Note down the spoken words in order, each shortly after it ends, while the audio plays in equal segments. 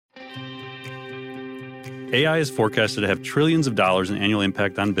AI is forecasted to have trillions of dollars in annual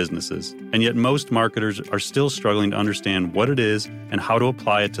impact on businesses, and yet most marketers are still struggling to understand what it is and how to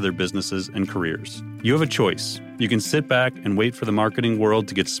apply it to their businesses and careers. You have a choice. You can sit back and wait for the marketing world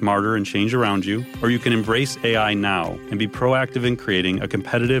to get smarter and change around you, or you can embrace AI now and be proactive in creating a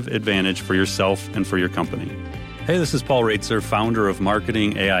competitive advantage for yourself and for your company. Hey, this is Paul Raitzer, founder of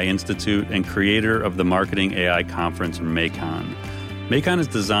Marketing AI Institute and creator of the Marketing AI Conference, MACON. MACON is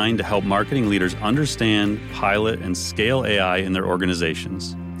designed to help marketing leaders understand, pilot, and scale AI in their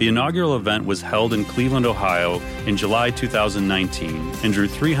organizations. The inaugural event was held in Cleveland, Ohio in July 2019 and drew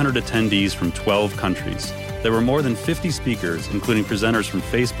 300 attendees from 12 countries. There were more than 50 speakers, including presenters from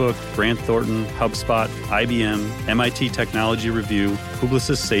Facebook, Grant Thornton, HubSpot, IBM, MIT Technology Review,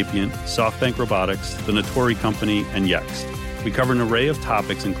 Publicis Sapient, SoftBank Robotics, The Notori Company, and Yext. We cover an array of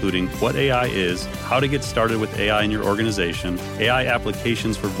topics including what AI is, how to get started with AI in your organization, AI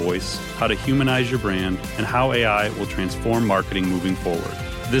applications for voice, how to humanize your brand, and how AI will transform marketing moving forward.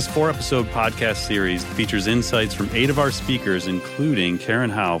 This 4-episode podcast series features insights from 8 of our speakers, including Karen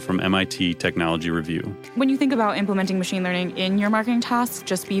Howe from MIT Technology Review. When you think about implementing machine learning in your marketing tasks,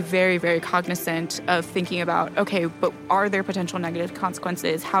 just be very, very cognizant of thinking about, okay, but are there potential negative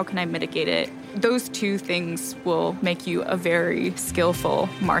consequences? How can I mitigate it? Those 2 things will make you a very skillful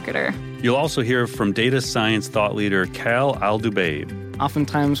marketer. You'll also hear from data science thought leader Kal Al-Dubaib.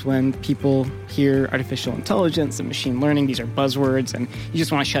 Oftentimes when people hear artificial intelligence and machine learning, these are buzzwords, and you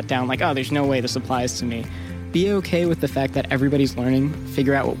just want to shut down like, oh, there's no way this applies to me. Be okay with the fact that everybody's learning,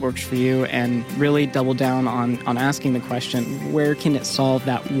 figure out what works for you, and really double down on asking the question, where can it solve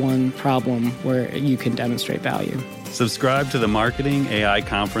that one problem where you can demonstrate value? Subscribe to the Marketing AI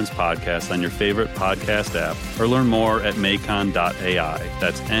Conference podcast on your favorite podcast app, or learn more at macon.ai.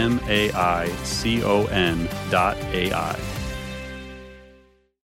 That's MAICON.ai.